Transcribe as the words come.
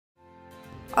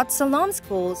At Salam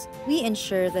Schools, we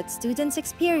ensure that students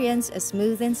experience a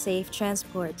smooth and safe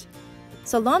transport.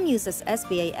 Salam uses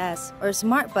SBAS, or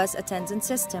Smart Bus Attendance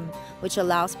System, which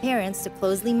allows parents to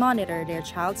closely monitor their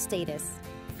child's status.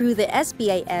 Through the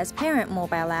SBAS Parent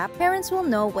mobile app, parents will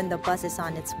know when the bus is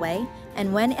on its way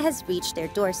and when it has reached their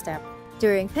doorstep.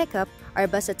 During pickup, our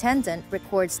bus attendant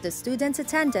records the student's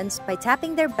attendance by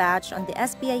tapping their badge on the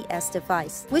SBAS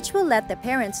device, which will let the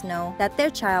parents know that their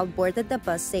child boarded the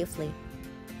bus safely.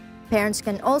 Parents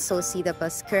can also see the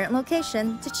bus' current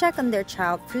location to check on their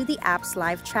child through the app's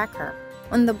live tracker.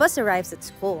 When the bus arrives at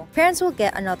school, parents will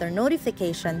get another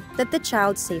notification that the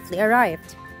child safely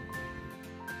arrived.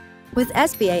 With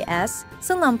SBAS,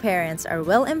 Salam parents are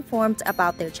well informed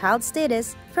about their child's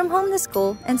status from home to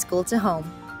school and school to home.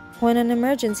 When an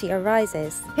emergency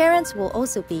arises, parents will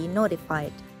also be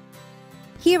notified.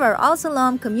 Here are all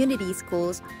Salam Community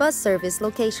Schools bus service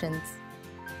locations.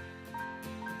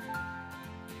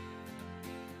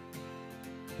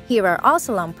 Here are all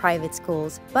Salam Private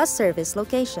Schools bus service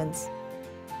locations.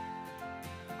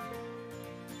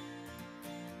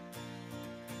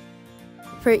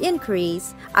 For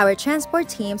inquiries, our transport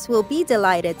teams will be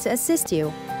delighted to assist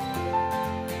you.